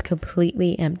 It was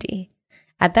completely empty.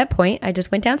 At that point, I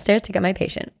just went downstairs to get my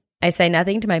patient. I say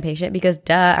nothing to my patient because,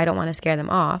 I don't want to scare them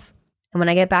off. And when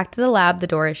I get back to the lab, the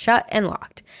door is shut and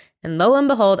locked. And lo and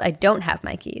behold, I don't have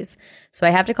my keys. So I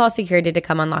have to call security to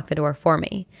come unlock the door for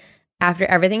me. After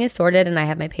everything is sorted and I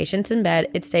have my patients in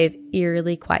bed, it stays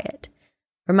eerily quiet.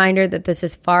 Reminder that this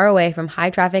is far away from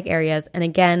high traffic areas. And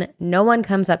again, no one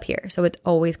comes up here, so it's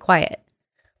always quiet.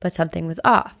 But something was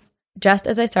off. Just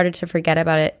as I started to forget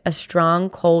about it, a strong,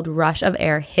 cold rush of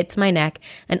air hits my neck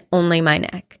and only my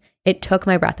neck. It took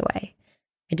my breath away.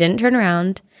 I didn't turn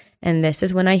around, and this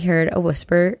is when I heard a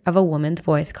whisper of a woman's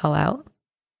voice call out,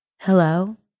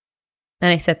 "Hello?"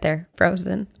 And I sit there,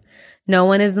 frozen. No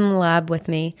one is in the lab with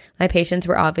me. My patients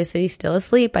were obviously still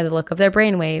asleep by the look of their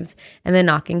brainwaves, and the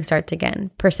knocking starts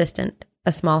again, persistent,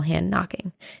 a small hand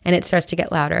knocking, and it starts to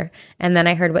get louder. And then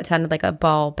I heard what sounded like a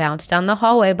ball bounce down the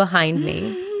hallway behind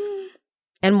me.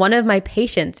 And one of my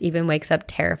patients even wakes up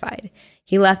terrified.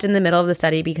 He left in the middle of the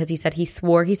study because he said he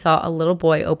swore he saw a little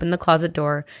boy open the closet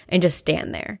door and just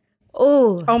stand there.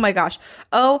 Oh my gosh.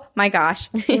 Oh my gosh.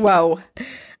 Whoa.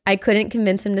 I couldn't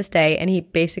convince him to stay, and he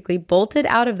basically bolted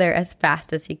out of there as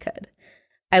fast as he could.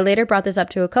 I later brought this up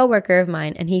to a coworker of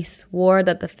mine, and he swore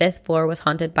that the 5th floor was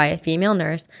haunted by a female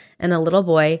nurse and a little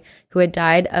boy who had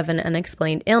died of an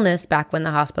unexplained illness back when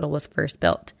the hospital was first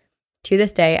built. To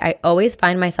this day, I always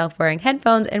find myself wearing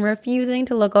headphones and refusing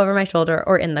to look over my shoulder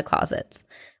or in the closets.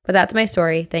 But that's my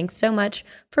story. Thanks so much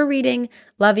for reading.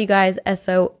 Love you guys.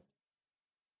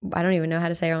 I don't even know how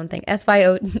to say our own thing.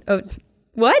 SYO.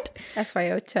 What?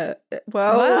 SYO to.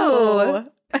 Whoa.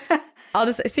 I'll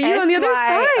just see you on the other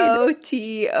side.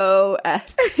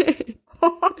 SYOTOS.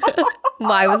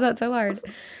 Why was that so hard?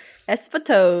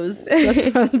 Espatos. That's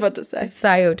what I was about to say.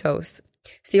 Syotos.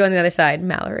 See you on the other side,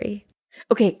 Mallory.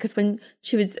 Okay, because when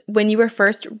you were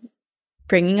first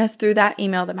bringing us through that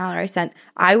email that Mallory sent,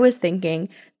 I was thinking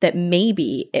that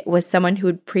maybe it was someone who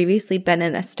had previously been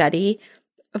in a study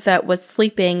that was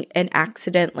sleeping and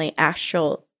accidentally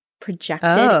astral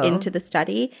projected into the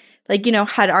study. Like,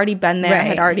 had already been there,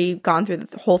 had already gone through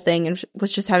the whole thing, and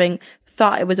was just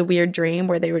thought it was a weird dream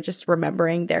where they were just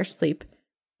remembering their sleep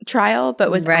trial,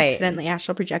 but was accidentally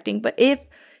astral projecting. But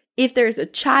if there's a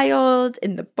child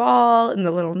in the ball and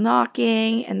the little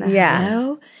knocking and the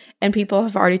hello, and people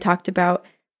have already talked about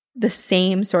the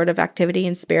same sort of activity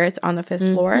and spirits on the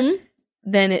 5th floor,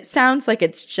 then it sounds like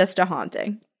it's just a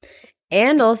haunting.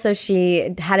 And also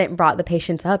she hadn't brought the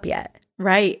patients up yet.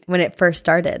 Right. When it first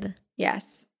started.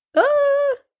 Yes.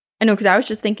 I know, because I was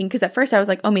just thinking, because at first I was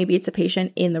like, oh, maybe it's a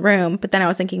patient in the room. But then I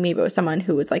was thinking maybe it was someone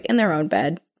who was like in their own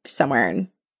bed somewhere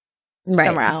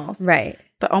else. Right.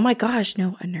 But oh my gosh,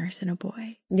 no, a nurse and a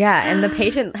boy. Yeah, and the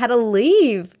patient had to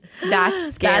leave.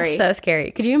 That's scary. That's so scary.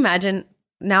 Could you imagine?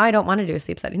 Now I don't want to do a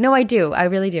sleep study. No, I do. I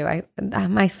really do.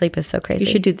 My sleep is so crazy.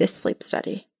 You should do this sleep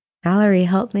study. Mallory,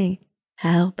 help me.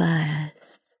 Help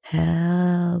us.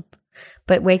 Help.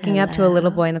 But waking up to a little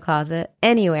boy in the closet,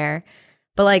 anywhere.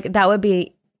 But like, that would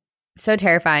be so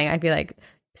terrifying. I'd be like,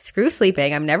 screw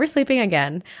sleeping. I'm never sleeping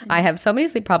again. I have so many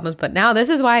sleep problems, but now this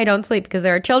is why I don't sleep, because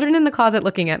there are children in the closet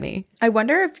looking at me. I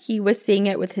wonder if he was seeing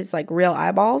it with his like real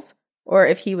eyeballs, or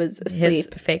if he was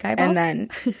asleep. His fake eyeballs? And then,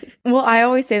 well, I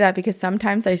always say that because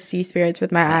sometimes I see spirits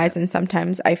with my eyes, and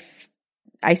sometimes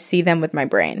I see them with my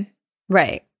brain.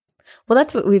 Right. Well,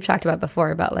 that's what we've talked about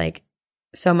before, about like,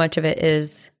 so much of it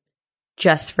is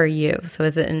just for you. So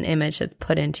is it an image that's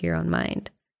put into your own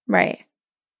mind? Right.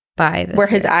 By the Were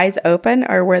his eyes open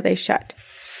or were they shut?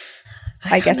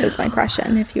 I guess is my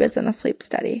question, if he was in a sleep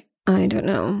study. I don't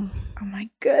know. Oh my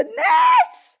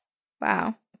goodness.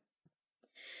 Wow.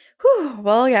 Whew.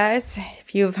 Well, guys,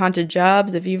 if you have haunted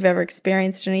jobs, if you've ever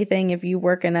experienced anything, if you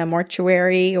work in a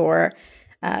mortuary, or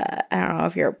I don't know,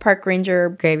 if you're a park ranger,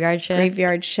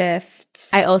 graveyard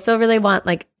shifts. I also really want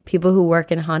like people who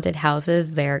work in haunted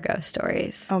houses, their ghost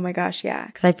stories. Oh my gosh, yeah.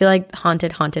 Because I feel like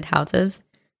haunted houses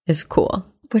is cool.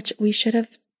 Which we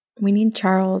need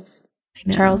Charles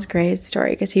Gray's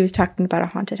story, because he was talking about a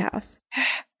haunted house.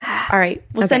 All right.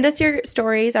 Well, send us your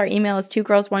stories. Our email is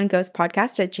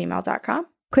 2girls1ghostpodcast@gmail.com.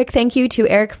 Quick thank you to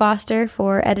Eric Foster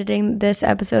for editing this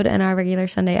episode and our regular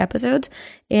Sunday episodes.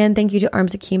 And thank you to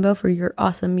Arms Akimbo for your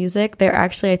awesome music. They're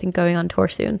actually, I think, going on tour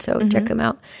soon, so check them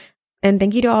out. And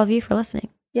thank you to all of you for listening.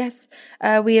 Yes.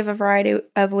 We have a variety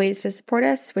of ways to support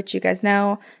us, which you guys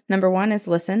know. Number 1 is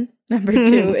listen. Number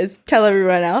 2 is tell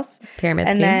everyone else. Pyramid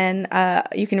scheme. And then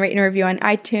you can rate and review on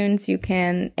iTunes. You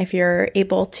can, if you're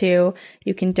able to,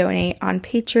 you can donate on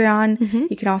Patreon.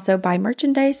 You can also buy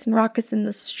merchandise and rock us in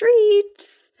the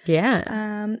streets.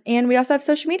 Yeah. And we also have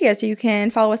social media. So you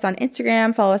can follow us on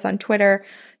Instagram, follow us on Twitter.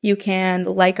 You can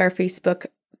like our Facebook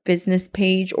business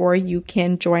page, or you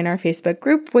can join our Facebook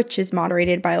group, which is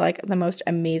moderated by like the most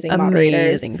amazing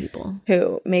moderators people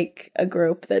who make a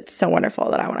group that's so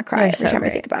wonderful that I want to cry every time I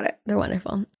think about it. They're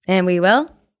wonderful. And we will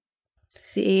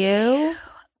see you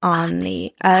on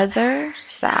the other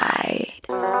side.